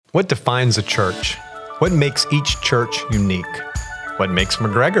What defines a church? What makes each church unique? What makes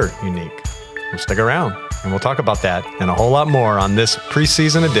McGregor unique? Well, stick around, and we'll talk about that and a whole lot more on this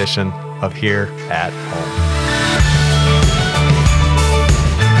preseason edition of Here at Home.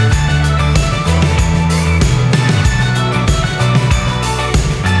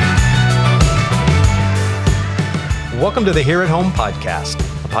 Welcome to the Here at Home podcast,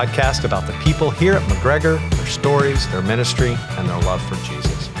 a podcast about the people here at McGregor, their stories, their ministry, and their love for Jesus.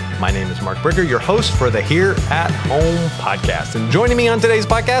 My name is Mark Brigger, your host for the Here at Home podcast. And joining me on today's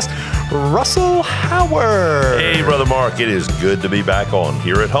podcast, Russell Howard. Hey, Brother Mark. It is good to be back on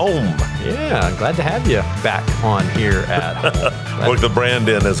Here at Home. Yeah, glad to have you back on Here at Home. Work the brand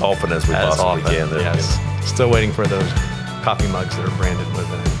in as often as we possibly can. Yes. Still waiting for those coffee mugs that are branded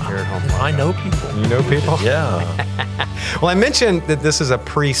with a Here at Home logo. I know people. You know people? Yeah. Well, I mentioned that this is a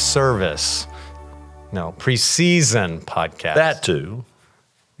preseason podcast. That too.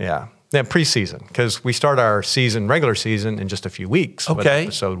 Yeah, preseason, because we start our regular season in just a few weeks. Okay. With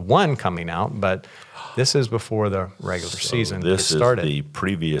episode 1 coming out, but this is before the regular season This started. is the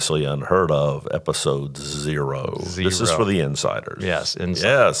previously unheard of episode 0. This is for the insiders. Yes.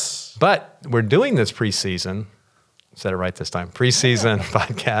 Yes. But we're doing this preseason, said it right this time, preseason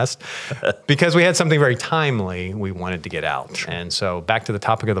podcast, because we had something very timely we wanted to get out. Sure. And so back to the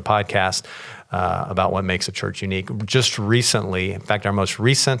topic of the podcast, about what makes a church unique. Just recently, in fact, our most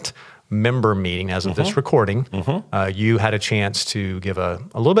recent member meeting as of this recording, you had a chance to give a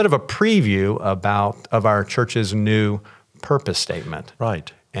little bit of a preview of our church's new purpose statement.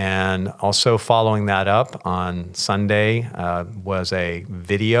 Right. And also following that up on Sunday was a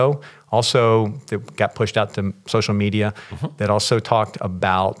video also that got pushed out to social media that also talked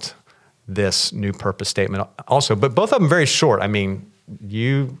about this new purpose statement also. But both of them very short. I mean,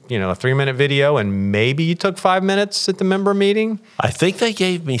 you know, a 3-minute video, and maybe you took 5 minutes at the member meeting. I think they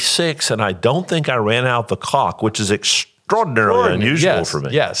gave me 6, and I don't think I ran out the clock, which is extraordinarily unusual for me.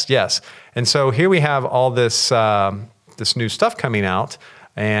 Yes. And so here we have all this this new stuff coming out,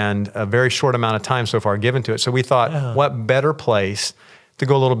 and a very short amount of time so far given to it. So we thought, what better place to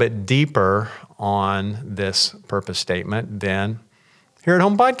go a little bit deeper on this purpose statement than Here at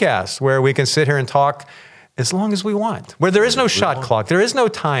Home podcast, where we can sit here and talk as long as we want, where there is no shot clock, there is no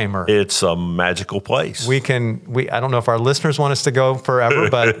timer. It's a magical place. I don't know if our listeners want us to go forever,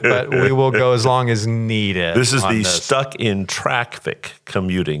 but we will go as long as needed. This is the stuck in traffic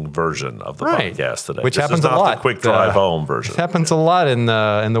commuting version of the podcast today. Which this happens is not a lot. The quick drive home version. It happens a lot in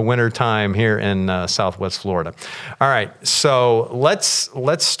the winter time here in Southwest Florida. All right, so let's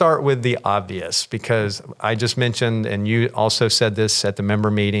start with the obvious, because I just mentioned, and you also said this at the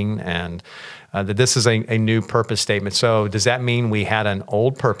member meeting, and that this is a new purpose statement. So does that mean we had an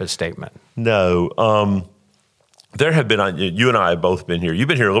old purpose statement? No. There have been, you and I have both been here. You've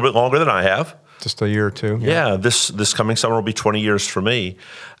been here a little bit longer than I have. Just a year or two. Yeah, this coming summer will be 20 years for me.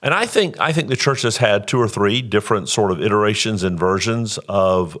 And I think the church has had 2 or 3 different sort of iterations and versions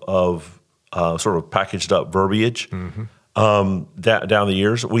of sort of packaged up verbiage down the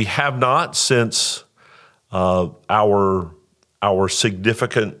years. We have not, since our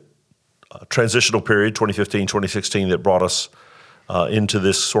significant transitional period, 2015, 2016, that brought us into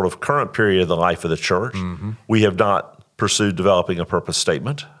this sort of current period of the life of the church. We have not pursued developing a purpose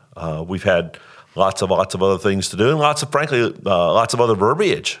statement. We've had lots of other things to do, and lots of other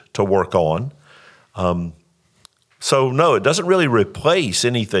verbiage to work on. So no, it doesn't really replace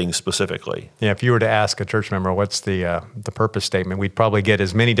anything specifically. Yeah, if you were to ask a church member, what's the purpose statement, we'd probably get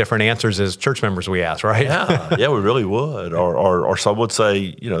as many different answers as church members we ask, right? Yeah, we really would. Or some would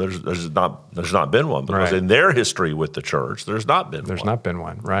say, there's not been one, because in their history with the church, there's not been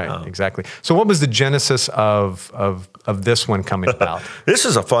one. Right? Exactly. So what was the genesis of this one coming about? This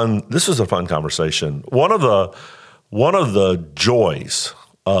is a fun conversation. One of the joys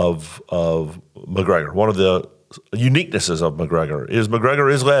of McGregor, one of the uniquenesses of McGregor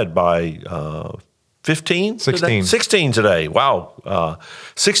is led by 16 today. Wow.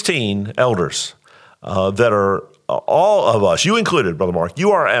 16 elders that are all of us, you included, Brother Mark.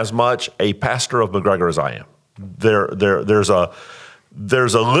 You are as much a pastor of McGregor as I am. There's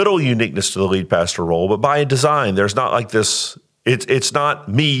a little uniqueness to the lead pastor role, but by design, there's not like this. It's not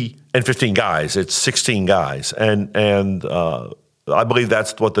me and 15 guys. It's 16 guys, and I believe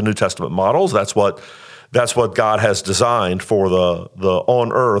that's what the New Testament models. That's what God has designed for the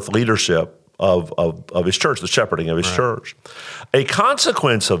on earth leadership of his church, the shepherding of his church. A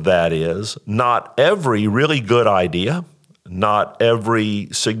consequence of that is not every really good idea, not every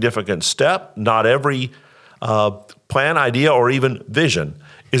significant step, not every plan, idea, or even vision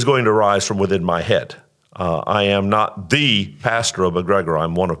is going to rise from within my head. I am not the pastor of McGregor.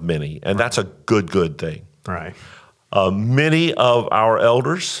 I'm one of many, and that's a good thing. Right. Many of our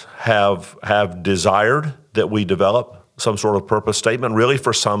elders have desired that we develop some sort of purpose statement, really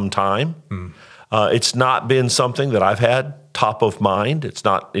for some time. It's not been something that I've had top of mind. It's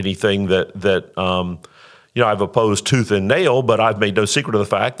not anything that I've opposed tooth and nail, but I've made no secret of the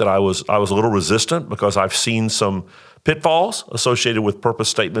fact that I was a little resistant because I've seen some pitfalls associated with purpose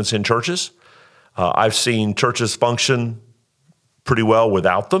statements in churches. I've seen churches function pretty well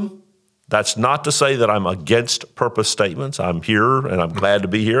without them. That's not to say that I'm against purpose statements. I'm here, and I'm glad to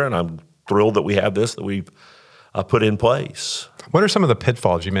be here, and I'm thrilled that we have this, that we've put in place. What are some of the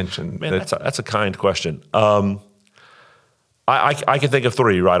pitfalls you mentioned? Man, that's a kind question. I can think of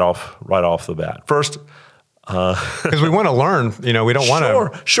three right off the bat. First, because we want to learn, we don't want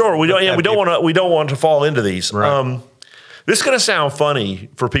to. Sure. We don't want to fall into these. Right. This is going to sound funny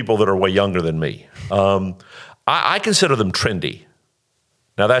for people that are way younger than me. I consider them trendy.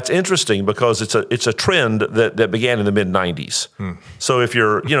 Now that's interesting because it's a trend that began in the mid '90s. So if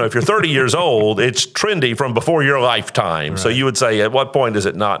you're 30 years old, it's trendy from before your lifetime. Right. So you would say, at what point is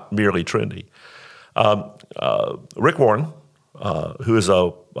it not merely trendy? Rick Warren, who is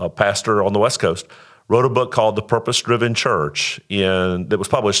a pastor on the West Coast, wrote a book called The Purpose-Driven Church that was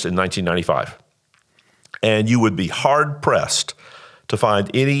published in 1995. And you would be hard-pressed to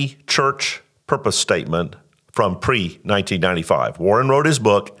find any church purpose statement from pre-1995. Warren wrote his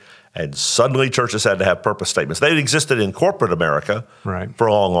book, and suddenly churches had to have purpose statements. They had existed in corporate America for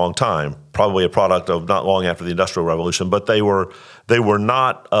a long, long time, probably a product of not long after the Industrial Revolution, but they were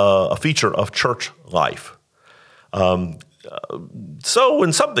not a feature of church life. So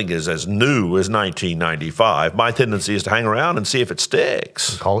when something is as new as 1995, my tendency is to hang around and see if it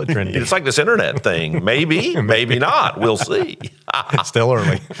sticks. Call it trendy. It's like this internet thing. Maybe, maybe not. We'll see. It's still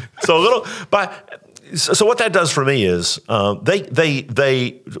early. So what that does for me is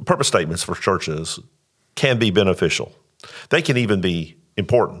they purpose statements for churches can be beneficial. They can even be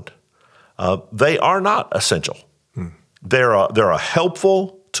important. They are not essential. They're a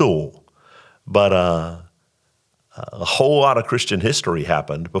helpful tool, but a whole lot of Christian history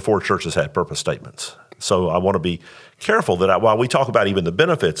happened before churches had purpose statements. So I want to be careful that while we talk about even the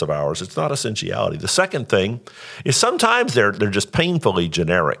benefits of ours, it's not essentiality. The second thing is sometimes they're just painfully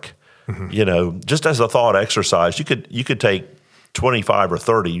generic. Just as a thought exercise, you could take 25 or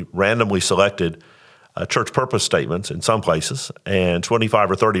 30 randomly selected church purpose statements in some places, and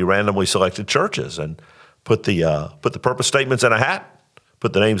 25 or 30 randomly selected churches, and put the purpose statements in a hat,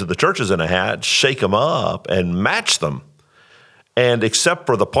 put the names of the churches in a hat, shake them up, and match them. And except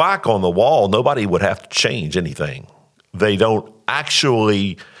for the plaque on the wall, nobody would have to change anything. They don't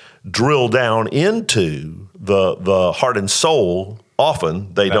actually drill down into the heart and soul.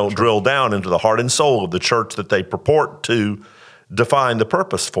 Often they don't drill down into the heart and soul of the church that they purport to define the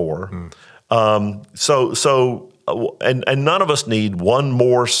purpose for. And none of us need one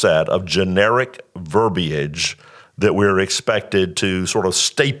more set of generic verbiage that we're expected to sort of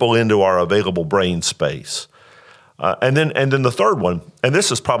staple into our available brain space. And then the third one, and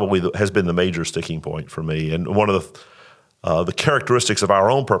this is probably has been the major sticking point for me, and one of the characteristics of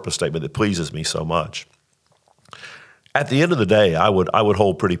our own purpose statement that pleases me so much. At the end of the day, I would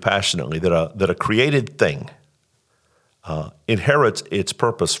hold pretty passionately that a created thing inherits its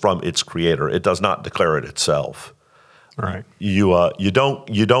purpose from its creator. It does not declare it itself. Right. You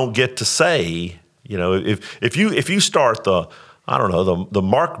don't get to say, if you start the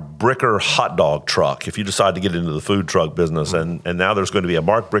Mark Bricker hot dog truck, if you decide to get into the food truck business, and now there's going to be a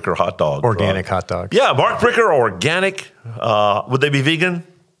Mark Bricker hot dog organic truck. Hot dogs. Yeah, Mark Bricker organic. Would they be vegan?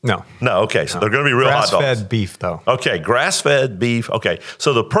 No. Okay, so they're going to be real hot dogs. Grass-fed beef, though. Okay, grass-fed beef. Okay,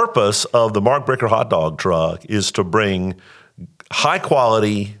 so the purpose of the Mark Bricker hot dog truck is to bring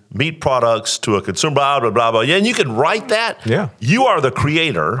high-quality meat products to a consumer, blah, blah, blah, blah. Yeah, and you can write that. Yeah. You are the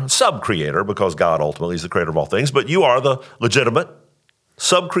creator, sub-creator, because God ultimately is the creator of all things, but you are the legitimate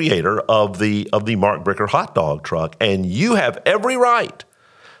sub-creator of the Mark Bricker hot dog truck, and you have every right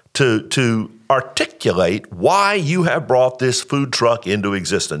to articulate why you have brought this food truck into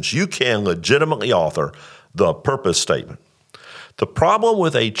existence. You can legitimately author the purpose statement. The problem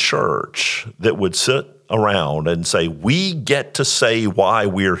with a church that would sit around and say, we get to say why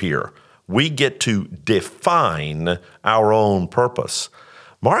we're here, we get to define our own purpose.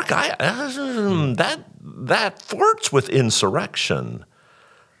 Mark, that flirts with insurrection.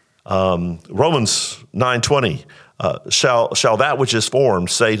 Romans 9:20. Shall that which is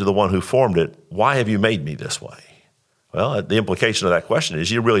formed say to the one who formed it, why have you made me this way? Well, the implication of that question is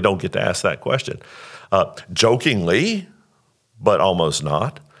you really don't get to ask that question. Jokingly, but almost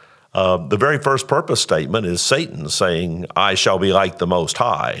not, The very first purpose statement is Satan saying, I shall be like the Most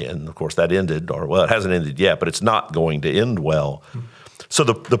High. And of course that ended, it hasn't ended yet, but it's not going to end well. So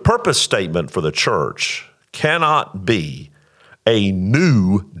the purpose statement for the church cannot be a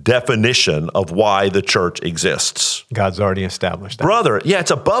new definition of why the church exists. God's already established that. Brother,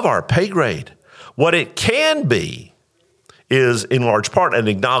 it's above our pay grade. What it can be is in large part an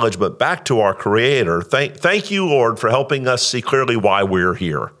acknowledgement back to our Creator. Thank you, Lord, for helping us see clearly why we're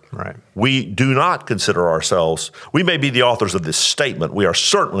here. Right. We do not consider ourselves, we may be the authors of this statement. We are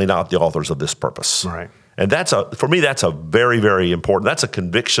certainly not the authors of this purpose. Right. And for me, that's a very, very important, that's a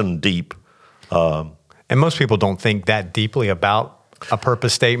conviction deep. And most people don't think that deeply about a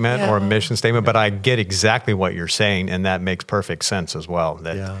purpose statement or a mission statement, but I get exactly what you're saying, and that makes perfect sense as well,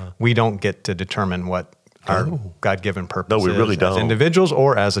 that we don't get to determine what our God-given purpose we really don't. As individuals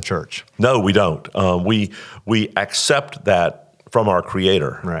or as a church. No, we don't. We accept that from our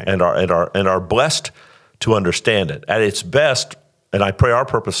Creator, right, and are blessed to understand it. At its best, and I pray our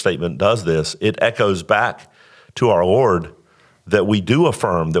purpose statement does this, it echoes back to our Lord that we do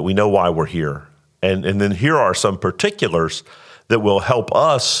affirm that we know why we're here. And then here are some particulars that will help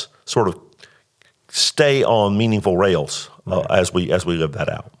us sort of stay on meaningful rails as we live that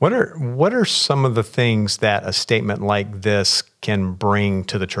out. What are some of the things that a statement like this can bring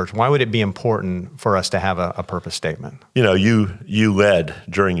to the church? Why would it be important for us to have a purpose statement? You led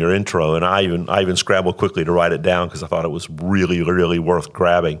during your intro, and I even scrambled quickly to write it down because I thought it was really, really worth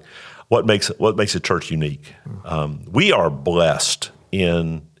grabbing. What makes a church unique? We are blessed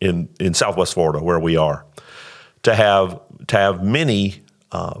in Southwest Florida, where we are, to have many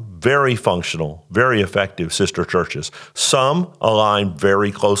very functional, very effective sister churches. Some align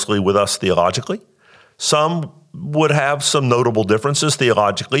very closely with us theologically. Some would have some notable differences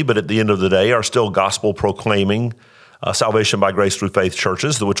theologically, but at the end of the day are still gospel proclaiming, salvation by grace through faith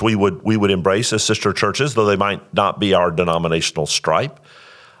churches, which we would embrace as sister churches, though they might not be our denominational stripe.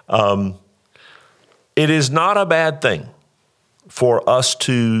 It is not a bad thing for us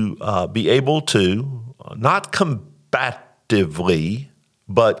to be able to, not combatively,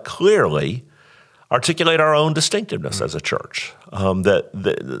 but clearly articulate our own distinctiveness as a church. That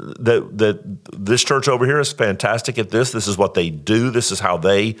this church over here is fantastic at this. This is what they do. This is how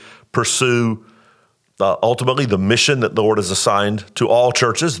they pursue ultimately the mission that the Lord has assigned to all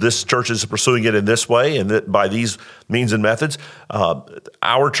churches. This church is pursuing it in this way, and that by these means and methods.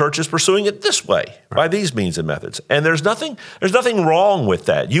 Our church is pursuing it this way, by these means and methods. And there's nothing wrong with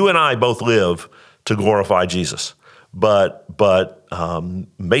that. You and I both live to glorify Jesus. But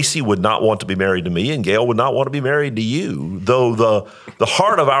Macy would not want to be married to me, and Gail would not want to be married to you. Though the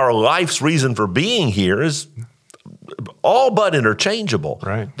heart of our life's reason for being here is all but interchangeable.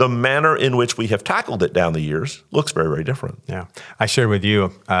 Right. The manner in which we have tackled it down the years looks very, very different. Yeah. I shared with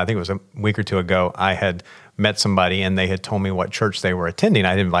you, I think it was a week or two ago, I had met somebody and they had told me what church they were attending.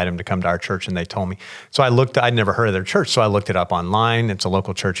 I'd invite them to come to our church and they told me. So I'd never heard of their church, so I looked it up online. It's a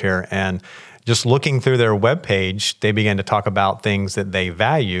local church here, and just looking through their webpage, they began to talk about things that they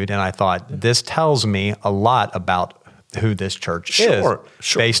valued, and I thought, this tells me a lot about who this church is,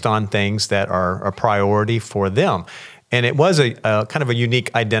 based on things that are a priority for them. And it was a kind of a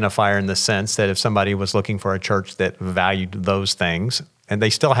unique identifier in the sense that if somebody was looking for a church that valued those things, and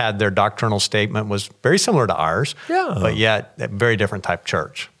they still had their doctrinal statement was very similar to ours, but yet a very different type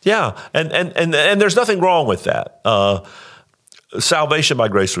church. Yeah, and there's nothing wrong with that. Salvation by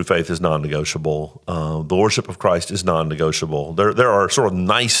grace through faith is non-negotiable. The worship of Christ is non-negotiable. There are sort of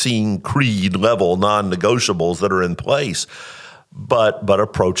Nicene Creed level non-negotiables that are in place, but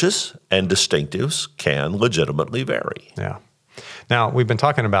approaches and distinctives can legitimately vary. Yeah. Now, we've been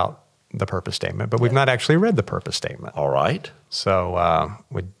talking about the purpose statement, but we've not actually read the purpose statement. All right. So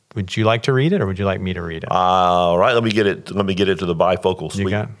would you like to read it, or would you like me to read it? All right. Let me get it to the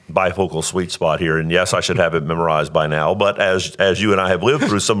bifocal sweet spot here. And yes, I should have it memorized by now. But as you and I have lived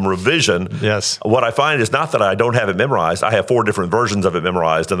through some revision, yes, what I find is not that I don't have it memorized. I have 4 different versions of it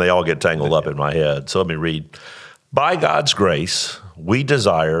memorized, and they all get tangled up in my head. So let me read. By God's grace, we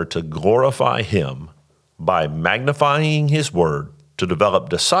desire to glorify Him by magnifying His word to develop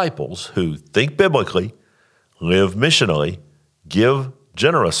disciples who think biblically, live missionally, give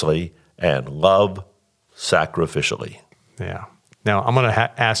generously, and love sacrificially. Yeah. Now, I'm going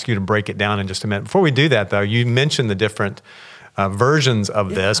to ask you to break it down in just a minute. Before we do that, though, you mentioned the different versions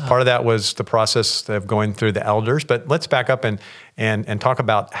of this. Part of that was the process of going through the elders, but let's back up and talk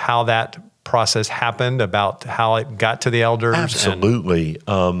about how that process happened, about how it got to the elders. Absolutely.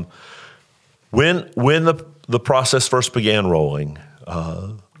 When the process first began rolling,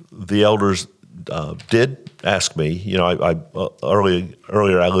 the elders did ask me. You know,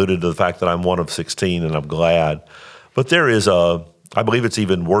 earlier I alluded to the fact that I'm one of 16, and I'm glad. But there is I believe it's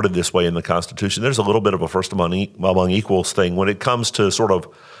even worded this way in the Constitution. There's a little bit of a first among equals thing when it comes to sort of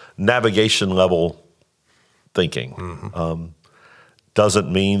navigation level thinking. Mm-hmm.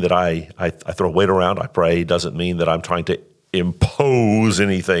 Doesn't mean that I throw weight around, I pray. Doesn't mean that I'm trying to impose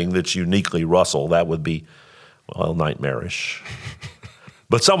anything that's uniquely Russell. That would be, well, nightmarish.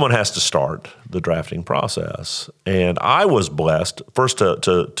 But someone has to start the drafting process. And I was blessed, first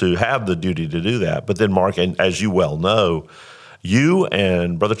to have the duty to do that. But then, Mark, and as you well know, you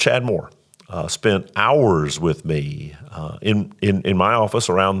and Brother Chad Moore spent hours with me in my office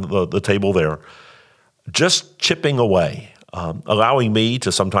around the table there, just chipping away. Allowing me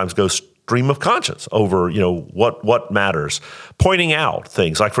to sometimes go stream of conscience over, what matters, pointing out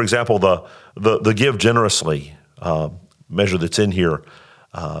things like, for example, the give generously measure that's in here.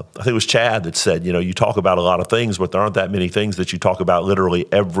 I think it was Chad that said, you talk about a lot of things, but there aren't that many things that you talk about literally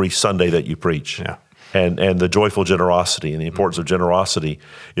every Sunday that you preach. Yeah. And the joyful generosity and the importance of generosity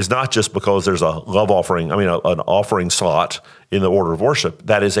is not just because there's a love offering, an offering slot in the order of worship.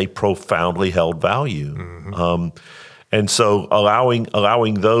 That is a profoundly held value. Mm-hmm. And so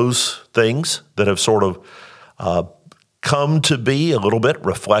allowing those things that have sort of come to be a little bit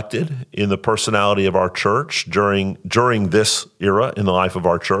reflected in the personality of our church during this era in the life of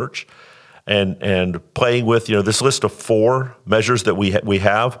our church, and playing with this list of 4 measures that we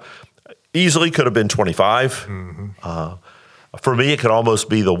have easily could have been 25. Mm-hmm. For me, it could almost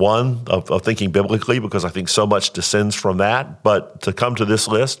be the one of thinking biblically, because I think so much descends from that. But to come to this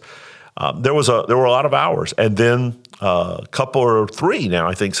list, there were a lot of hours, and then a couple or 3 now,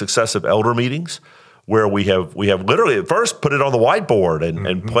 I think, successive elder meetings where we have literally at first put it on the whiteboard and, mm-hmm.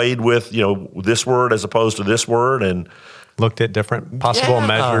 and played with this word as opposed to this word, and looked at different possible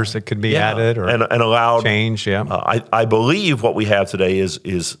measures that could be added or and allowed changed. Yeah, I believe what we have today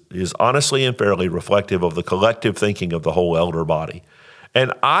is honestly and fairly reflective of the collective thinking of the whole elder body.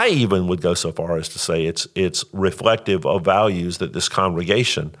 And I even would go so far as to say it's reflective of values that this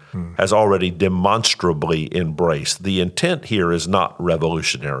congregation has already demonstrably embraced. The intent here is not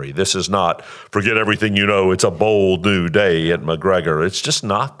revolutionary. This is not forget everything you know. It's a bold new day at McGregor. It's just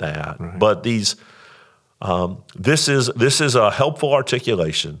not that. Right. But this is a helpful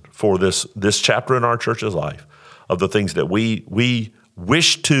articulation for this chapter in our church's life of the things that we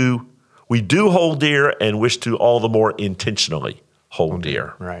do hold dear and wish to all the more intentionally hold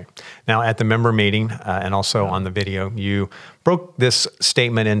dear. Right. Now, at the member meeting and also on the video, you broke this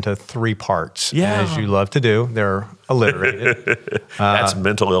statement into 3 parts. Yeah. As you love to do. They're alliterated. That's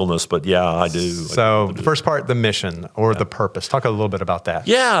mental illness, but yeah, I do. So the first part, the mission or the purpose. Talk a little bit about that.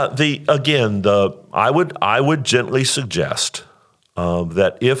 Yeah. I would gently suggest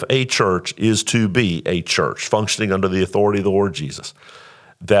that if a church is to be a church functioning under the authority of the Lord Jesus,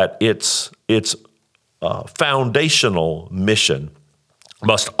 that its foundational mission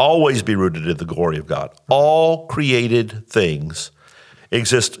must always be rooted in the glory of God. All created things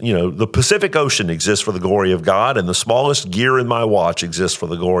exist, the Pacific Ocean exists for the glory of God, and the smallest gear in my watch exists for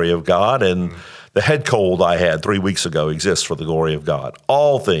the glory of God, and the head cold I had 3 weeks ago exists for the glory of God.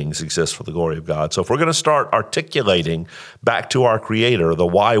 All things exist for the glory of God. So if we're going to start articulating back to our Creator the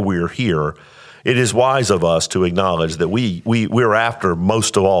why we're here, it is wise of us to acknowledge that we're after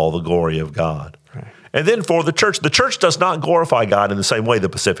most of all the glory of God. Right. And then for the church does not glorify God in the same way the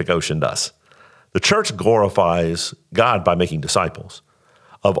Pacific Ocean does. The church glorifies God by making disciples.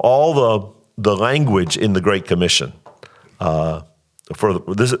 Of all the language in the Great Commission, for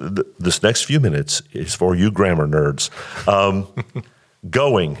this next few minutes is for you grammar nerds.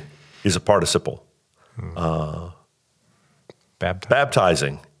 Going is a participle.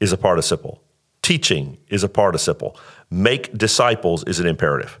 Baptizing is a participle. Teaching is a participle. Make disciples is an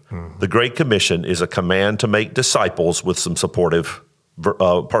imperative. Mm-hmm. The Great Commission is a command to make disciples with some supportive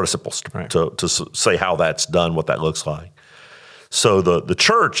participles to say how that's done, what that looks like. So the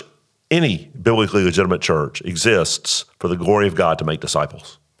church, any biblically legitimate church, exists for the glory of God to make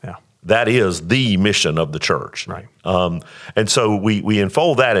disciples. Yeah, that is the mission of the church. Right. And so we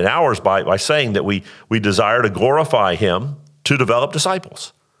unfold that in ours by saying that we desire to glorify Him to develop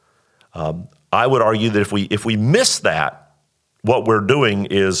disciples. I would argue that if we miss that, what we're doing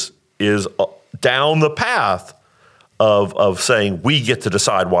is down the path of saying we get to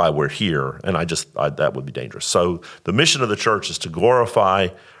decide why we're here, and that would be dangerous. So the mission of the church is to glorify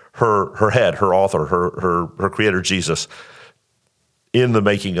her head, her author, her Creator Jesus, in the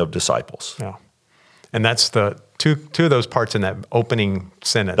making of disciples. Yeah, and that's to two of those parts in that opening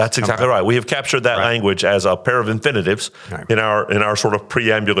sentence. That's exactly right. We have captured that language as a pair of infinitives in our sort of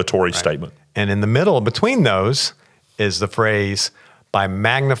preambulatory statement. And in the middle, between those, is the phrase, by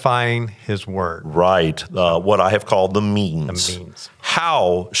magnifying his word. Right. What I have called the means. The means.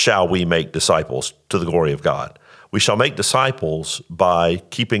 How shall we make disciples to the glory of God? We shall make disciples by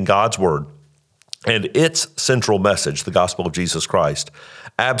keeping God's word and its central message, the gospel of Jesus Christ,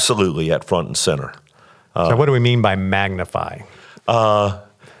 absolutely at front and center. So what do we mean by magnify?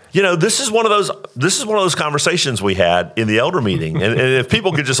 This is one of those conversations we had in the elder meeting, and if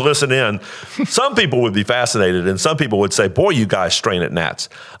people could just listen in, some people would be fascinated, and some people would say, "Boy, you guys strain at gnats."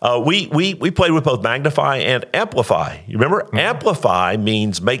 We played with both magnify and amplify. You remember, amplify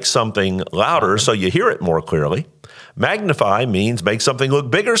means make something louder so you hear it more clearly. Magnify means make something look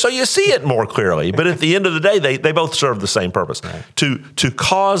bigger so you see it more clearly. But at the end of the day, they both serve the same purpose: to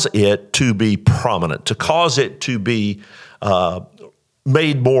cause it to be prominent, to cause it to be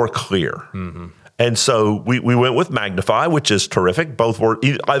made more clear. Mm-hmm. And so we went with magnify, which is terrific.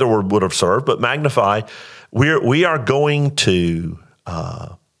 Either word would have served, but magnify, we are going to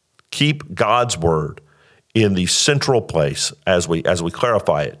keep God's word in the central place as we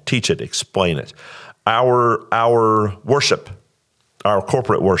clarify it, teach it, explain it. Our worship, our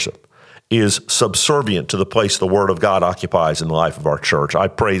corporate worship, is subservient to the place the word of God occupies in the life of our church. I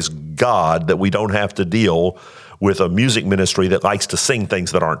praise God that we don't have to deal with a music ministry that likes to sing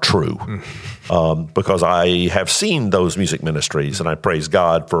things that aren't true, because I have seen those music ministries, and I praise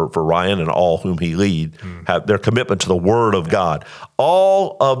God for Ryan and all whom he lead, have their commitment to the Word of God.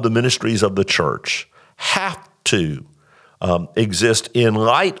 All of the ministries of the church have to exist in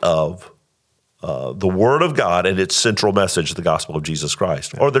light of the Word of God and its central message, the gospel of Jesus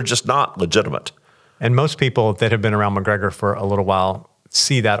Christ, or they're just not legitimate. And most people that have been around McGregor for a little while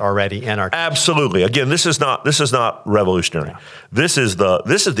see that already in our church. Absolutely. Again, this is not revolutionary. Yeah. This is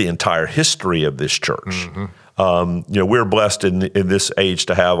the entire history of this church. Mm-hmm. We're blessed in this age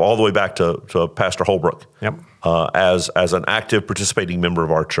to have all the way back to Pastor Holbrook. Yep. As an active participating member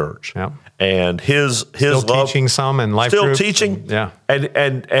of our church. Yep. And his still love, teaching some in life still groups. Teaching. Yeah.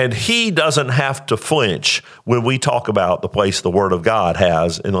 And he doesn't have to flinch when we talk about the place the Word of God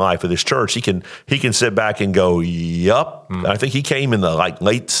has in the life of this church. He can sit back and go, "Yup." I think he came in the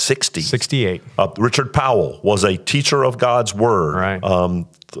late 60s. 68. Richard Powell was a teacher of God's Word. Right.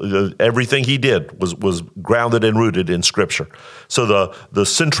 Everything he did was grounded and rooted in Scripture. So the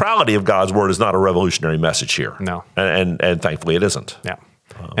centrality of God's Word is not a revolutionary message here. No. And thankfully it isn't. Yeah.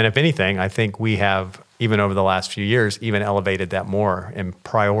 And if anything, I think we have, even over the last few years, even elevated that more and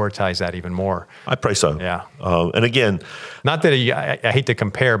prioritized that even more. I pray so. Yeah. And again, not that I hate to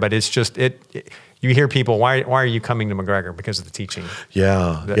compare, but it's just you hear people, why are you coming to McGregor? Because of the teaching.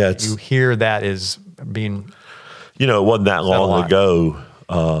 Yeah. You hear that as being. It wasn't that long ago,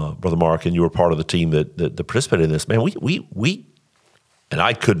 Brother Mark, and you were part of the team that participated in this. Man, we and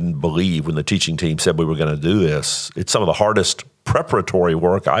I couldn't believe when the teaching team said we were going to do this. It's some of the hardest preparatory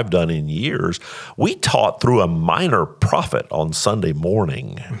work I've done in years. We taught through a minor prophet on Sunday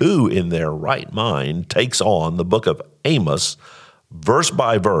morning. Who in their right mind takes on the book of Amos verse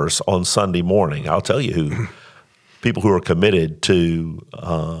by verse on Sunday morning? I'll tell you who. People who are committed to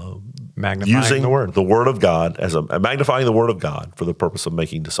magnifying the word of God magnifying the Word of God for the purpose of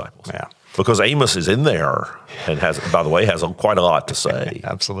making disciples. Yeah. Because Amos is in there and has quite a lot to say.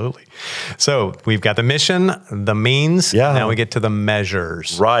 Absolutely. So we've got the mission, the means. Yeah. Now we get to the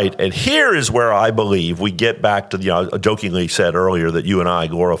measures. Right. And here is where I believe we get back to, I jokingly said earlier that you and I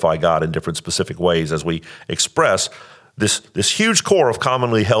glorify God in different specific ways as we express this huge core of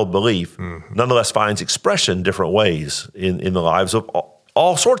commonly held belief, nonetheless finds expression different ways in the lives of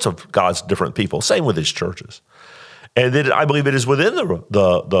all sorts of God's different people. Same with His churches. And then I believe it is within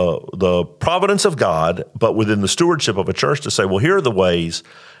the providence of God, but within the stewardship of a church to say, well, here are the ways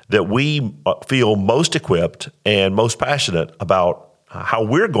that we feel most equipped and most passionate about how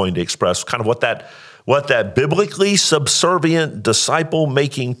we're going to express kind of what that biblically subservient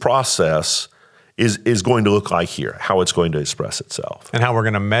disciple-making process is going to look like here, how it's going to express itself, and how we're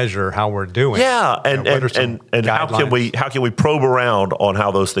going to measure how we're doing. Yeah, and how can we probe around on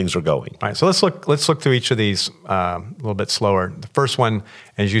how those things are going? All right, so let's look through each of these a little bit slower. The first one,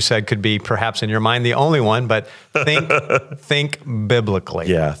 as you said, could be perhaps in your mind the only one, but think biblically.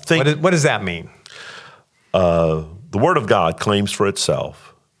 Yeah, what does that mean? The Word of God claims for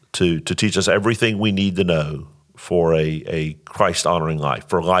itself to teach us everything we need to know for a Christ-honoring life,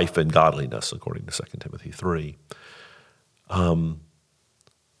 for life and godliness, according to 2 Timothy 3.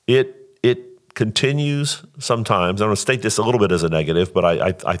 It continues sometimes. I'm going to state this a little bit as a negative, but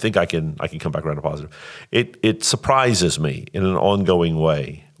I think I can come back around to positive. It surprises me in an ongoing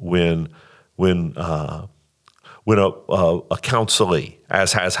way when a counselee,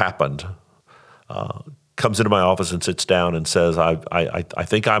 as has happened, comes into my office and sits down and says, I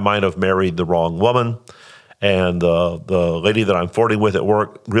think I might have married the wrong woman, and the lady that I'm flirting with at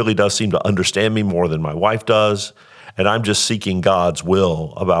work really does seem to understand me more than my wife does, and I'm just seeking God's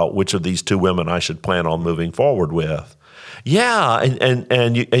will about which of these two women I should plan on moving forward with. Yeah,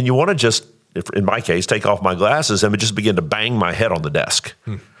 and you want to just, in my case, take off my glasses and just begin to bang my head on the desk.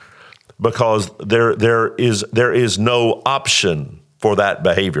 Because there is no option for that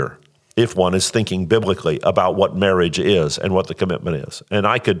behavior if one is thinking biblically about what marriage is and what the commitment is. And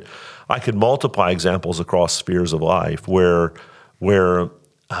I could multiply examples across spheres of life where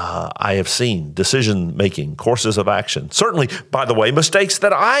I have seen decision-making, courses of action. Certainly, by the way, mistakes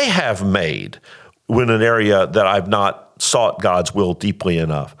that I have made in an area that I've not sought God's will deeply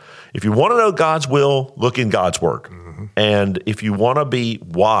enough. If you want to know God's will, look in God's Word. And if you want to be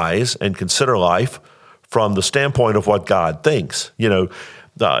wise and consider life from the standpoint of what God thinks, you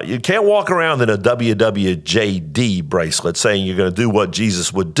can't walk around in a WWJD bracelet saying you're going to do what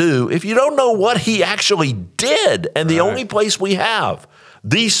Jesus would do if you don't know what he actually did. And the only place we have,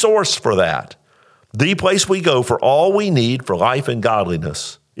 the source for that, the place we go for all we need for life and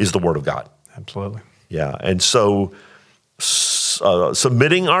godliness is the Word of God. Absolutely. Yeah. And so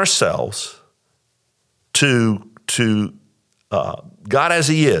submitting ourselves to God as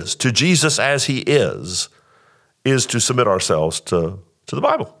he is, to Jesus as he is to submit ourselves to the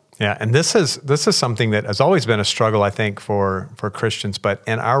Bible. Yeah, and this is something that has always been a struggle, I think, for Christians. But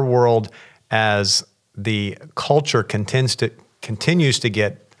in our world, as the culture continues to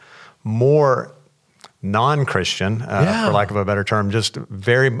get more non-Christian, for lack of a better term, just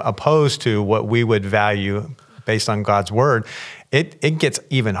very opposed to what we would value based on God's word, it gets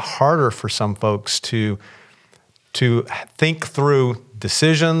even harder for some folks to think through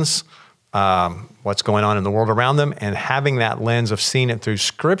decisions, what's going on in the world around them, and having that lens of seeing it through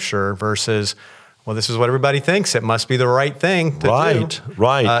Scripture versus, well, this is what everybody thinks. It must be the right thing to do.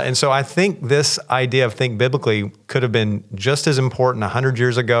 Right. And so I think this idea of think biblically could have been just as important 100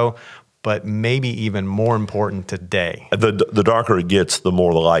 years ago, but maybe even more important today. The darker it gets, the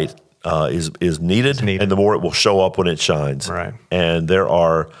more the light is needed, and the more it will show up when it shines. Right. And there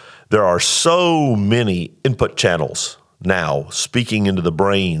are so many input channels now speaking into the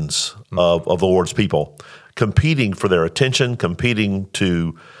brains of the Lord's people, competing for their attention, competing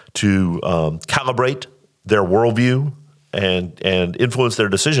to calibrate their worldview and influence their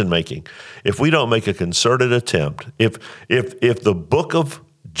decision making. If we don't make a concerted attempt, if the book of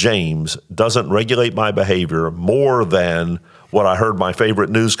James doesn't regulate my behavior more than what I heard my favorite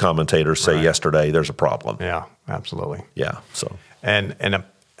news commentator say yesterday, there's a problem. Yeah, absolutely. Yeah. So and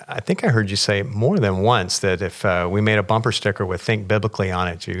I think I heard you say more than once that if we made a bumper sticker with "Think Biblically" on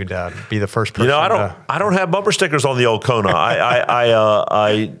it, you'd be the first person. I don't have bumper stickers on the old Kona.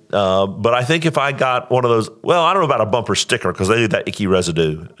 But I think if I got one of those, well, I don't know about a bumper sticker because they leave that icky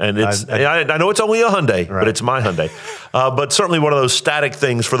residue, and I know it's only a Hyundai, but it's my Hyundai. But certainly one of those static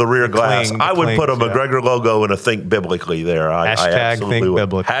things for the rear glass. I would put a McGregor logo and a "Think Biblically" there. Hashtag Think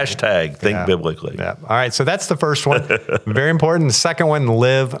Biblically. Hashtag Think Biblically. Yeah. All right. So that's the first one. Very important. The second one,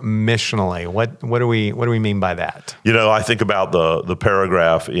 live missionally. What do we mean by that? I think about the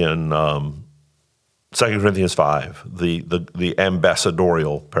paragraph in 2 Corinthians 5, the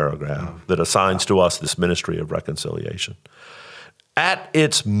ambassadorial paragraph that assigns to us this ministry of reconciliation. At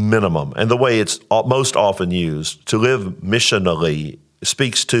its minimum, and the way it's most often used, to live missionally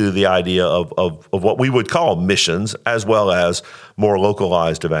speaks to the idea of what we would call missions as well as more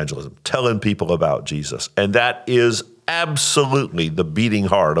localized evangelism, telling people about Jesus. And that is absolutely the beating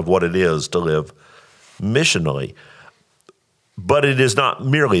heart of what it is to live missionally. But it is not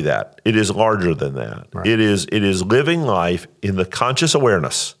merely that. It is larger than that. Right. It is living life in the conscious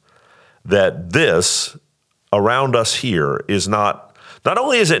awareness that this around us here is not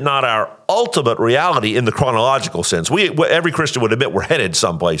only is it not our ultimate reality in the chronological sense. Every Christian would admit we're headed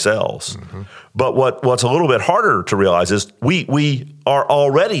someplace else. Mm-hmm. But what's a little bit harder to realize is we are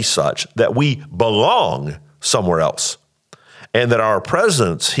already such that we belong somewhere else. And that our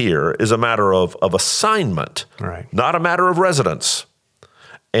presence here is a matter of assignment, not a matter of residence.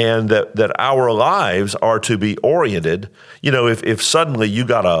 And that our lives are to be oriented. If suddenly you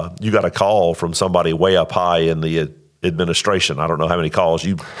got a call from somebody way up high in the administration. I don't know how many calls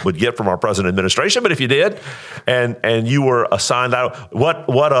you would get from our present administration, but if you did, and you were assigned out,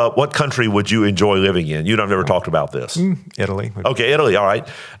 what country would you enjoy living in? You and I've never talked about this. Italy. Okay, Italy. All right,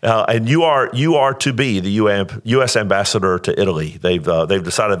 and you are to be the U.S. ambassador to Italy. They've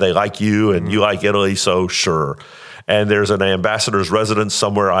decided they like you and you like Italy, so sure. And there's an ambassador's residence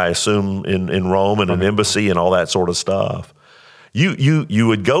somewhere, I assume, in Rome, and an embassy and all that sort of stuff. You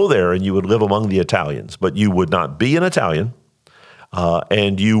would go there and you would live among the Italians, but you would not be an Italian,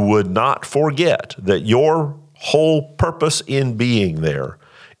 and you would not forget that your whole purpose in being there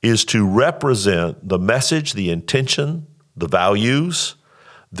is to represent the message, the intention, the values,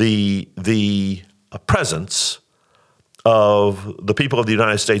 the presence of the people of the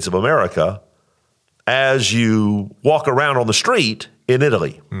United States of America as you walk around on the street in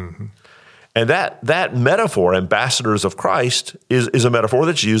Italy. Mm-hmm. And that metaphor, ambassadors of Christ, is a metaphor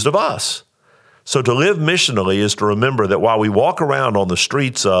that's used of us. So to live missionally is to remember that while we walk around on the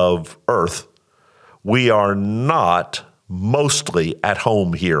streets of earth, we are not mostly at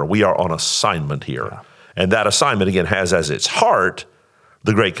home here. We are on assignment here. Yeah. And that assignment, again, has as its heart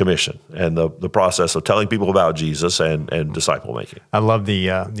the Great Commission and the process of telling people about Jesus and disciple making. I love the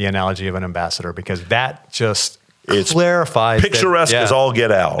analogy of an ambassador, because that just clarifies picturesque as all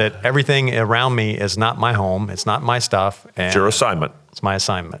get out. That everything around me is not my home. It's not my stuff. And it's your assignment. It's my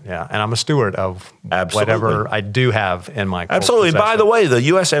assignment, yeah. And I'm a steward of whatever I do have in my Absolutely. And by the way, the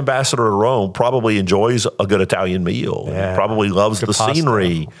U.S. ambassador to Rome probably enjoys a good Italian meal. Yeah. Probably loves the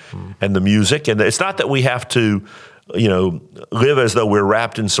scenery and the music. And it's not that we have to live as though we're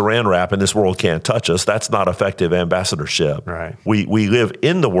wrapped in saran wrap and this world can't touch us. That's not effective ambassadorship. Right. We live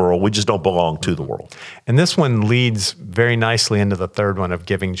in the world. We just don't belong to the world. And this one leads very nicely into the third one of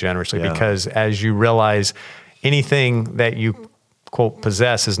giving generously, because as you realize anything that you, quote,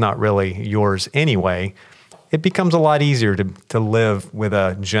 possess is not really yours anyway, it becomes a lot easier to live with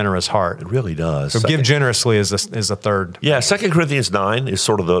a generous heart. It really does. So give generously is a third. Yeah, 2 Corinthians 9 is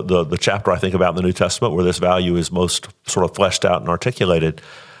sort of the chapter I think about in the New Testament where this value is most sort of fleshed out and articulated.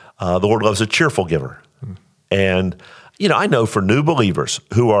 The Lord loves a cheerful giver. And I know for new believers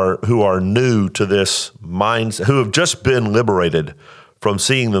who are new to this mindset, who have just been liberated from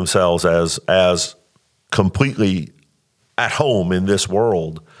seeing themselves as completely at home in this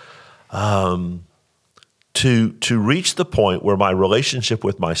world, to reach the point where my relationship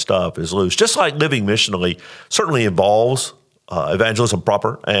with my stuff is loose, just like living missionally certainly involves evangelism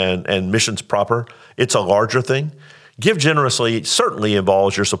proper and missions proper. It's a larger thing. Give generously certainly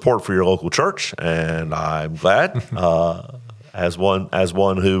involves your support for your local church, and I'm glad as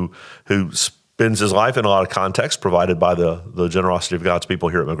one who spends his life in a lot of context provided by the generosity of God's people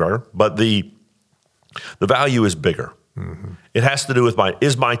here at McGregor. But the value is bigger. Mm-hmm. It has to do with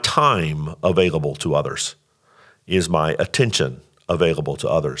is my time available to others? Is my attention available to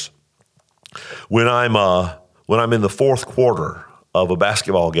others? When I'm in the fourth quarter of a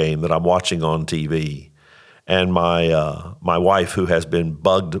basketball game that I'm watching on TV, and my wife, who has been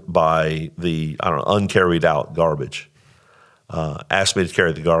bugged by the uncarried out garbage, asked me to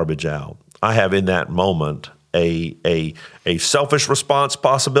carry the garbage out, I have in that moment a selfish response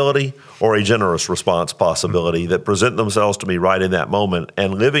possibility or a generous response possibility that present themselves to me right in that moment.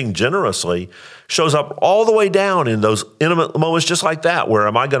 And living generously shows up all the way down in those intimate moments just like that, where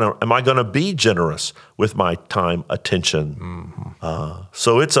am I gonna be generous with my time, attention? Mm-hmm.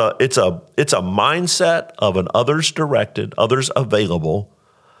 So it's a mindset of an others directed, others available.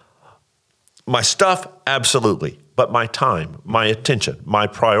 My stuff, absolutely. But my time, my attention, my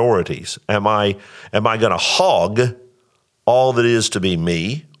priorities, am I going to hog all that is to be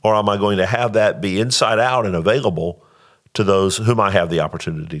me, or am I going to have that be inside out and available to those whom I have the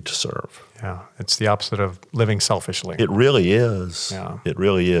opportunity to serve? Yeah, it's the opposite of living selfishly. It really is. Yeah. It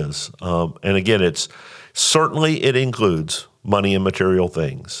really is. And again, it includes money and material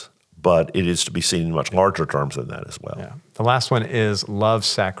things, but it is to be seen in much larger terms than that as well. Yeah. The last one is love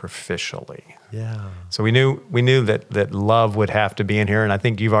sacrificially. Yeah. So we knew that love would have to be in here, and I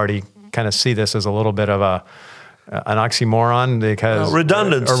think you've already kind of see this as a little bit of an oxymoron because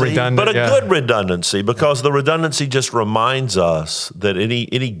redundancy, redundant, but a good redundancy, because the redundancy just reminds us that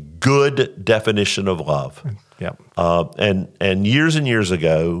any good definition of love. Yep. And years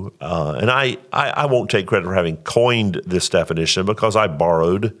ago, and I won't take credit for having coined this definition because I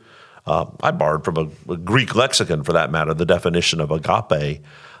borrowed from a Greek lexicon, for that matter, the definition of agape.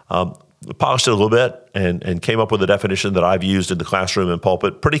 Polished it a little bit and came up with a definition that I've used in the classroom and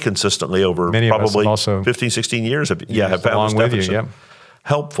pulpit pretty consistently over probably 15, 16 years. Have found this definition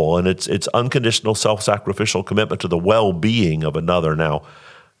helpful. And it's unconditional self-sacrificial commitment to the well-being of another. Now,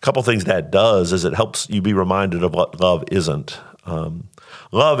 couple things that does is it helps you be reminded of what love isn't.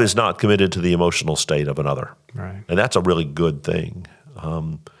 Love is not committed to the emotional state of another. Right. And that's a really good thing.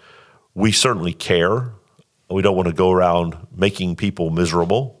 We certainly care. We don't want to go around making people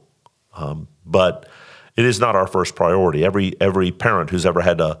miserable, but it is not our first priority. Every parent who's ever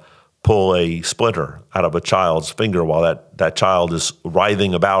had to pull a splinter out of a child's finger while that child is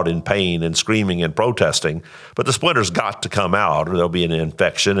writhing about in pain and screaming and protesting, but the splinter's got to come out, or there'll be an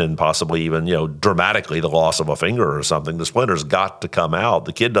infection and possibly even, dramatically the loss of a finger or something. The splinter's got to come out.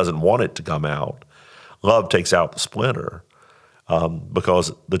 The kid doesn't want it to come out. Love takes out the splinter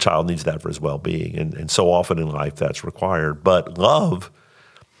because the child needs that for his well-being, and so often in life that's required. But love,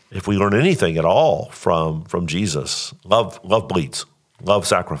 if we learn anything at all from Jesus, love bleeds. Love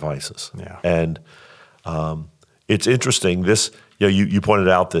sacrifices. Yeah. And it's interesting. This, you pointed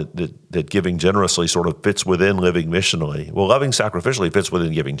out that giving generously sort of fits within living missionally. Well, loving sacrificially fits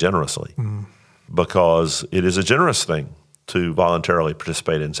within giving generously because it is a generous thing to voluntarily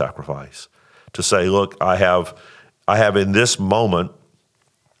participate in sacrifice. To say, look, I have in this moment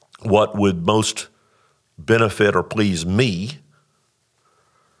what would most benefit or please me,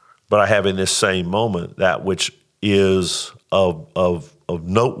 but I have in this same moment that which is of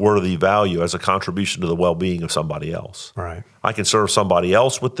noteworthy value as a contribution to the well-being of somebody else. Right. I can serve somebody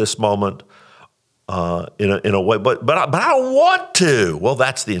else with this moment in a way, but I don't want to. Well,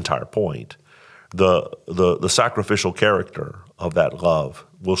 that's the entire point. The sacrificial character of that love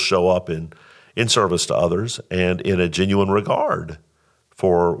will show up in service to others and in a genuine regard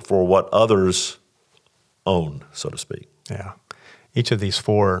for what others own, so to speak. Yeah. Each of these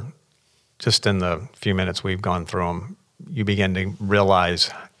four, just in the few minutes we've gone through them, you begin to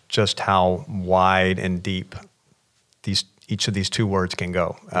realize just how wide and deep each of these two words can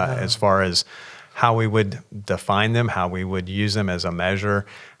go as far as how we would define them, how we would use them as a measure,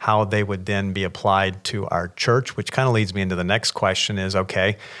 how they would then be applied to our church, which kind of leads me into the next question is,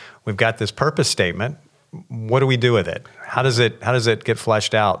 okay, we've got this purpose statement. What do we do with it? How does it get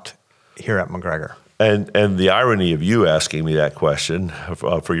fleshed out here at McGregor? And the irony of you asking me that question,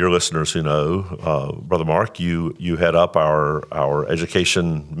 for your listeners who know, Brother Mark, you head up our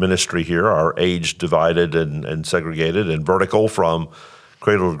education ministry here, our age divided and segregated and vertical from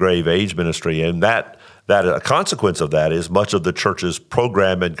cradle to grave age ministry, and that a consequence of that is much of the church's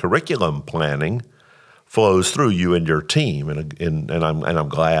program and curriculum planning flows through you and your team, and I'm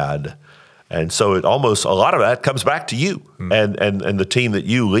glad. And so a lot of that comes back to you and the team that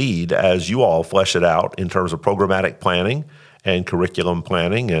you lead as you all flesh it out in terms of programmatic planning and curriculum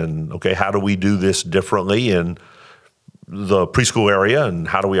planning. And, okay, how do we do this differently in the preschool area? And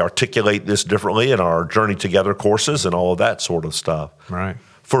how do we articulate this differently in our Journey Together courses and all of that sort of stuff? Right.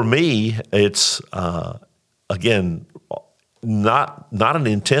 For me, it's, again, not an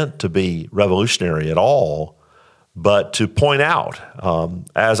intent to be revolutionary at all, but to point out,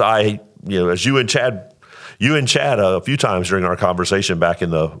 as you and Chad a few times during our conversation back in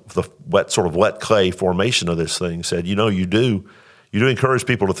the wet clay formation of this thing said, you do encourage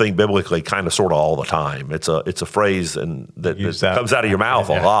people to think biblically kind of sort of all the time. It's a phrase that comes out of your mouth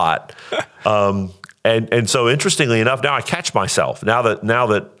a lot. And so interestingly enough, now I catch myself now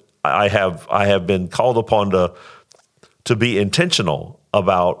that I have been called upon to be intentional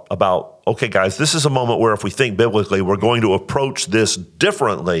about, okay, guys, this is a moment where if we think biblically, we're going to approach this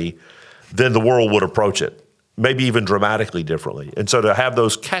differently than the world would approach it, maybe even dramatically differently. And so to have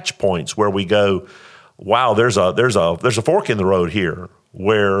those catch points where we go, wow, there's a fork in the road here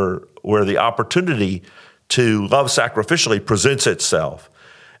where the opportunity to love sacrificially presents itself.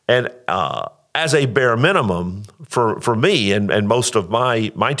 And as a bare minimum for me, and most of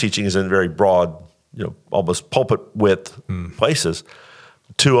my teaching is in very broad, almost pulpit width places,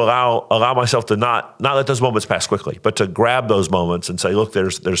 to allow myself to not let those moments pass quickly, but to grab those moments and say, look,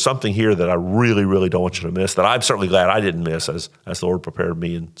 there's something here that I really, really don't want you to miss, that I'm certainly glad I didn't miss as the Lord prepared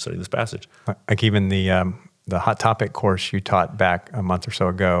me in studying this passage. Like even the Hot Topic course you taught back a month or so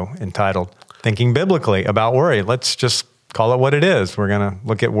ago entitled Thinking Biblically About Worry. Let's just call it what it is. We're going to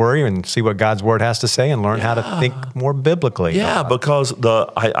look at worry and see what God's Word has to say and learn how to think more biblically. Yeah, because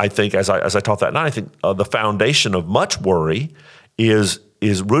I think as I taught that night, I think the foundation of much worry is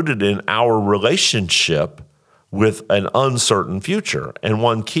rooted in our relationship with an uncertain future. And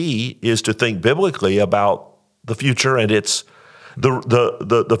one key is to think biblically about the future, and it's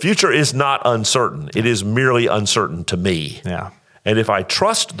the future is not uncertain. It is merely uncertain to me. Yeah. And if I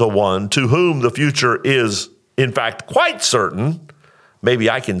trust the one to whom the future is in fact quite certain, maybe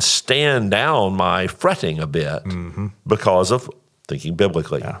I can stand down my fretting a bit because of thinking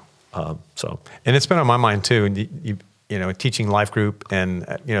biblically. Yeah. And it's been on my mind too. teaching life group, and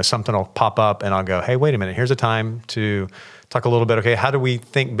something will pop up, and I'll go, hey, wait a minute, here's a time to talk a little bit. Okay, how do we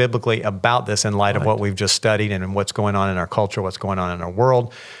think biblically about this in light of what we've just studied and what's going on in our culture, what's going on in our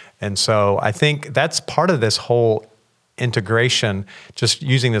world? And so I think that's part of this whole integration, just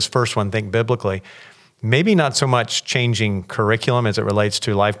using this first one, think biblically. Maybe not so much changing curriculum as it relates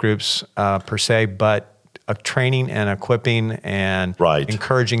to life groups per se, but training and equipping and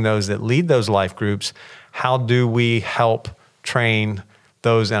encouraging those that lead those life groups. How do we help train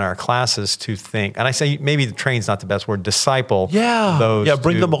those in our classes to think? And I say maybe the train's not the best word. Disciple. Those. Yeah.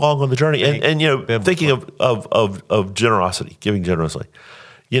 Bring them along on the journey, and thinking of generosity, giving generously.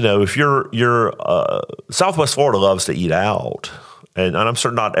 If you're Southwest Florida loves to eat out. And I'm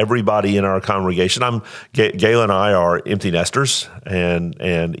certain not everybody in our congregation. Gail and I are empty nesters, and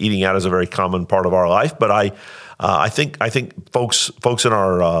eating out is a very common part of our life. But I think folks in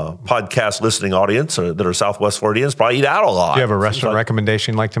our podcast listening audience that are Southwest Floridians probably eat out a lot. Do you have a restaurant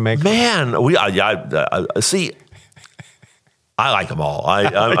recommendation you'd like to make? Man, see, I like them all.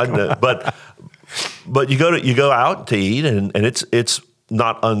 But you go out to eat, and it's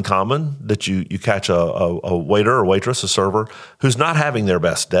not uncommon that you catch a waiter or waitress, a server, who's not having their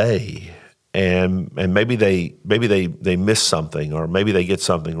best day, and maybe they miss something, or maybe they get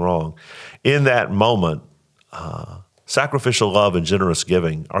something wrong. In that moment, sacrificial love and generous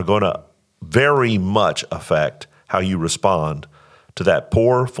giving are going to very much affect how you respond to that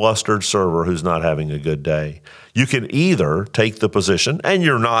poor, flustered server who's not having a good day. You can either take the position, and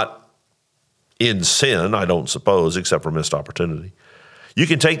you're not in sin, I don't suppose, except for missed opportunity. You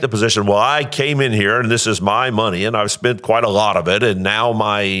can take the position, well, I came in here and this is my money and I've spent quite a lot of it, and now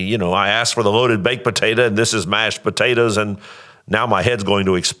I asked for the loaded baked potato and this is mashed potatoes, and now my head's going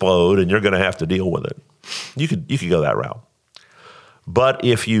to explode and you're going to have to deal with it. You could go that route. But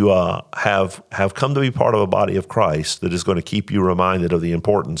if you have come to be part of a body of Christ that is going to keep you reminded of the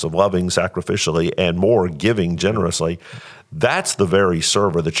importance of loving sacrificially and more giving generously, that's the very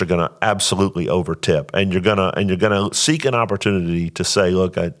server that you're going to absolutely overtip, and you're going to seek an opportunity to say,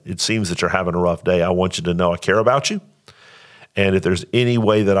 look, it seems that you're having a rough day. I want you to know I care about you, and if there's any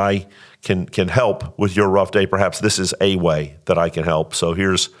way that I can help with your rough day, perhaps this is a way that I can help. So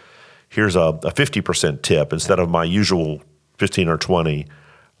here's a 50% tip instead of my usual 15 or 20,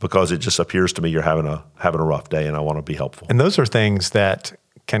 because it just appears to me you're having a rough day, and I want to be helpful. And those are things that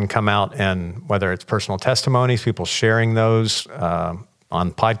can come out, and whether it's personal testimonies, people sharing those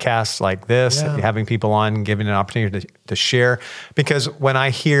on podcasts like this, having people on, giving an opportunity to share. Because when I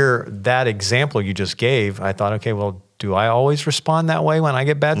hear that example you just gave, I thought, okay, well, do I always respond that way when I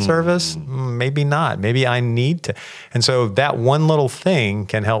get bad service? Maybe not. Maybe I need to. And so that one little thing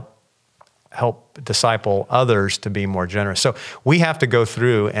can help disciple others to be more generous. So we have to go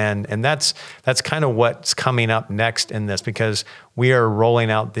through, and that's kind of what's coming up next in this, because we are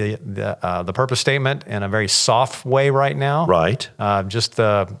rolling out the purpose statement in a very soft way right now. Right. Just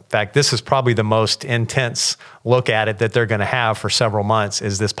the fact this is probably the most intense look at it that they're going to have for several months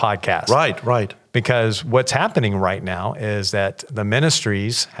is this podcast. Right. Because what's happening right now is that the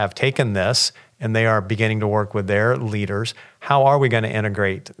ministries have taken this and they are beginning to work with their leaders. How are we going to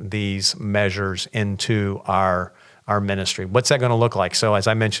integrate these measures into our ministry? What's that going to look like? So as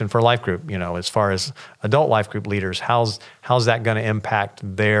I mentioned for life group, as far as adult life group leaders, how's that going to impact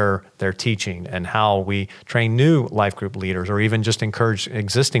their teaching, and how we train new life group leaders, or even just encourage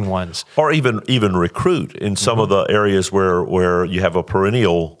existing ones, or even recruit in some of the areas where you have a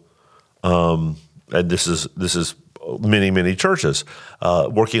perennial, and this is many churches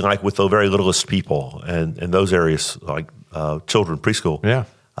working like with the very littlest people, and those areas like children, preschool. Yeah.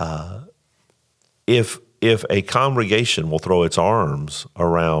 If a congregation will throw its arms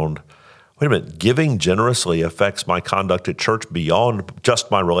around, wait a minute, giving generously affects my conduct at church beyond just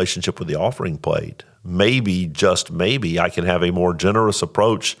my relationship with the offering plate. Maybe, just maybe, I can have a more generous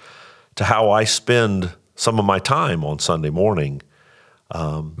approach to how I spend some of my time on Sunday morning.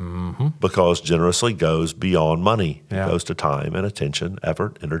 Because generously goes beyond money. It goes to time and attention,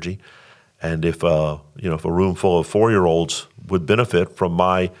 effort, energy. And if a room full of 4-year-olds would benefit from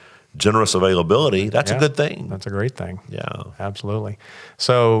my generous availability, that's a good thing. That's a great thing. Yeah. Absolutely.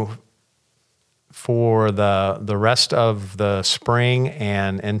 So for the rest of the spring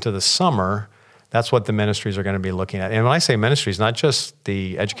and into the summer, that's what the ministries are going to be looking at. And when I say ministries, not just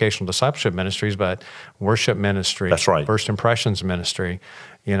the educational discipleship ministries, but worship ministry. That's right. First impressions ministry,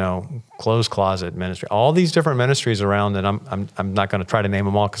 clothes closet ministry, all these different ministries around. And I'm not going to try to name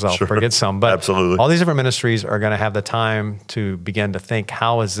them all because I'll forget some. But absolutely, all these different ministries are going to have the time to begin to think,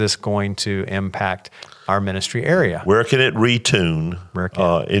 how is this going to impact our ministry area? Where can it retune?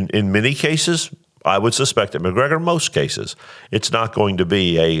 In many cases, I would suspect at McGregor, in most cases, it's not going to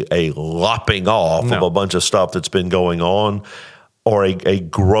be a lopping off of a bunch of stuff that's been going on, or a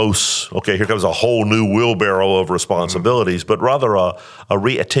gross, okay, here comes a whole new wheelbarrow of responsibilities, but rather a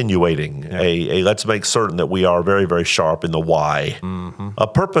re-attenuating, a let's make certain that we are very, very sharp in the why. A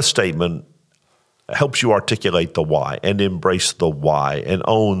purpose statement helps you articulate the why and embrace the why and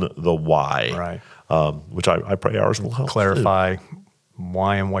own the why, which I pray ours will help clarify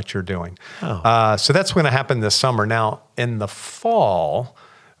why and what you're doing. So that's going to happen this summer. Now, in the fall,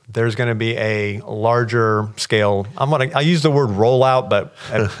 there's going to be a larger scale. I use the word rollout, but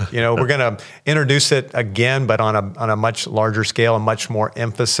we're going to introduce it again, but on a much larger scale, and much more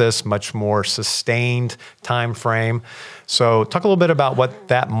emphasis, much more sustained time frame. So talk a little bit about what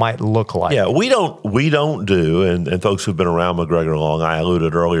that might look like. Yeah, we don't do, and folks who've been around McGregor long, I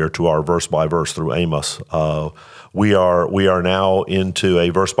alluded earlier to our verse by verse through Amos. We are now into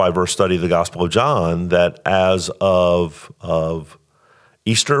a verse by verse study of the Gospel of John that, as of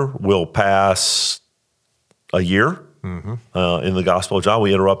Easter, will pass a year in the Gospel of John.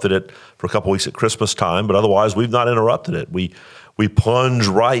 We interrupted it for a couple weeks at Christmas time, but otherwise we've not interrupted it. We plunge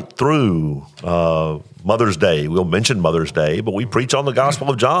right through Mother's Day. We'll mention Mother's Day, but we preach on the Gospel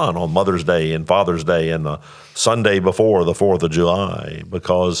of John on Mother's Day and Father's Day and the Sunday before the 4th of July,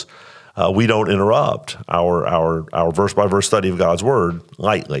 because we don't interrupt our verse by verse study of God's Word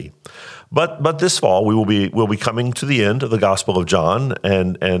lightly. But this fall we'll be coming to the end of the Gospel of John,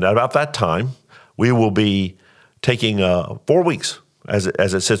 and about that time we will be taking 4 weeks as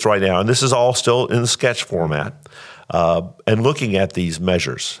it sits right now, and this is all still in the sketch format, and looking at these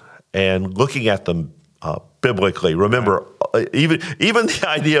measures and looking at them biblically. Remember, even the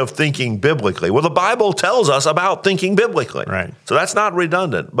idea of thinking biblically. Well, the Bible tells us about thinking biblically. Right. So that's not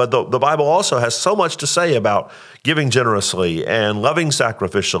redundant. But the Bible also has so much to say about giving generously and loving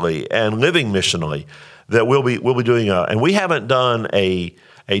sacrificially and living missionally that we'll be doing. And we haven't done a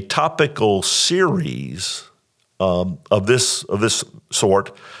topical series of this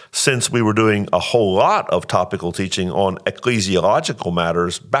sort since we were doing a whole lot of topical teaching on ecclesiological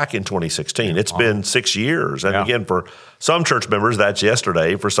matters back in 2016. It's been 6 years. And again, for some church members, that's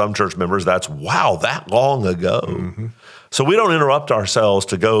yesterday. For some church members, that's, wow, that long ago. So we don't interrupt ourselves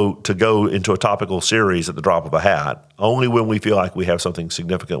to go into a topical series at the drop of a hat, only when we feel like we have something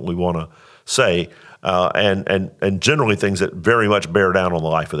significant we want to say, and generally things that very much bear down on the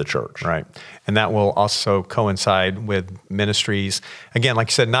life of the church. Right. And that will also coincide with ministries. Again, like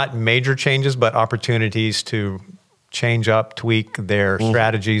you said, not major changes, but opportunities to change up, tweak their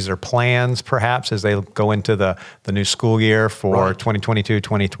strategies or plans, perhaps, as they go into the new school year for 2022,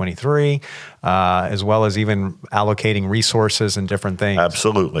 2023, as well as even allocating resources and different things.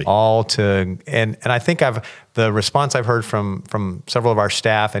 Absolutely. All to, and I think the response I've heard from several of our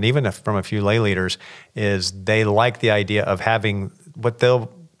staff and even from a few lay leaders is they like the idea of having what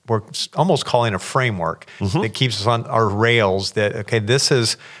we're almost calling a framework that keeps us on our rails, that, okay, this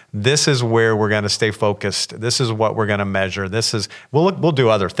is where we're going to stay focused. This is what we're going to measure. We'll do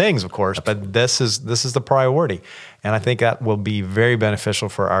other things, of course, but this is the priority. And I think that will be very beneficial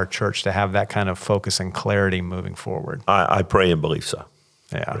for our church to have that kind of focus and clarity moving forward. I pray and believe so.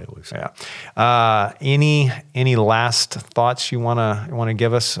 Yeah. Any last thoughts you want to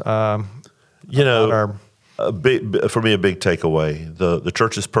give us? For me, a big takeaway: the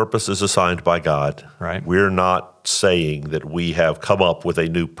church's purpose is assigned by God. Right. We're not saying that we have come up with a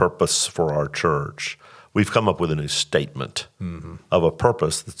new purpose for our church. We've come up with a new statement of a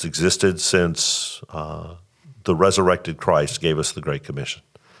purpose that's existed since the resurrected Christ gave us the Great Commission.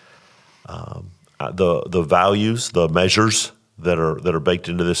 The values, the measures that are baked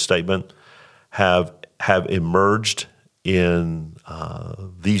into this statement have emerged in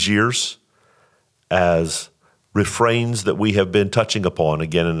these years as refrains that we have been touching upon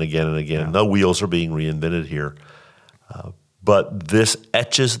again and again and again. Yeah. No wheels are being reinvented here. But this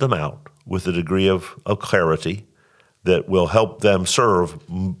etches them out with a degree of clarity that will help them serve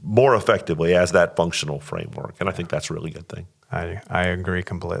more effectively as that functional framework. And I think that's a really good thing. I agree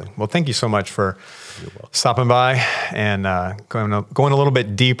completely. Well, thank you so much for stopping by and going a little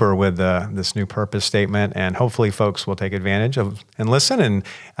bit deeper with this new purpose statement. And hopefully folks will take advantage of and listen. And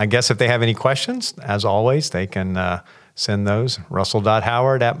I guess if they have any questions, as always, they can send those.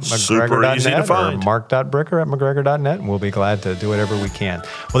 Russell.Howard@McGregor.net or Mark.Bricker@McGregor.net. And we'll be glad to do whatever we can.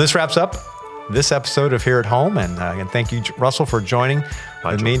 Well, this wraps up this episode of Here at Home. And thank you, Russell, for joining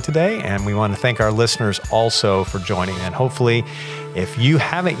with me today. And we want to thank our listeners also for joining. And hopefully, if you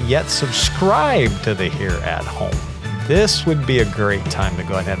haven't yet subscribed to the Here at Home, this would be a great time to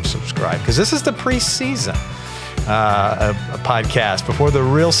go ahead and subscribe, because this is the preseason. a podcast before the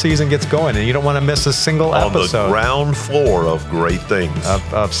real season gets going, and you don't want to miss a single episode. On the ground floor of great things.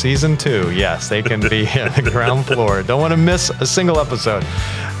 Of season 2. Yes, they can be on the ground floor. Don't want to miss a single episode.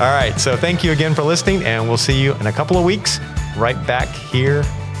 All right, so thank you again for listening, and we'll see you in a couple of weeks right back here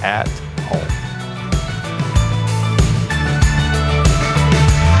at home.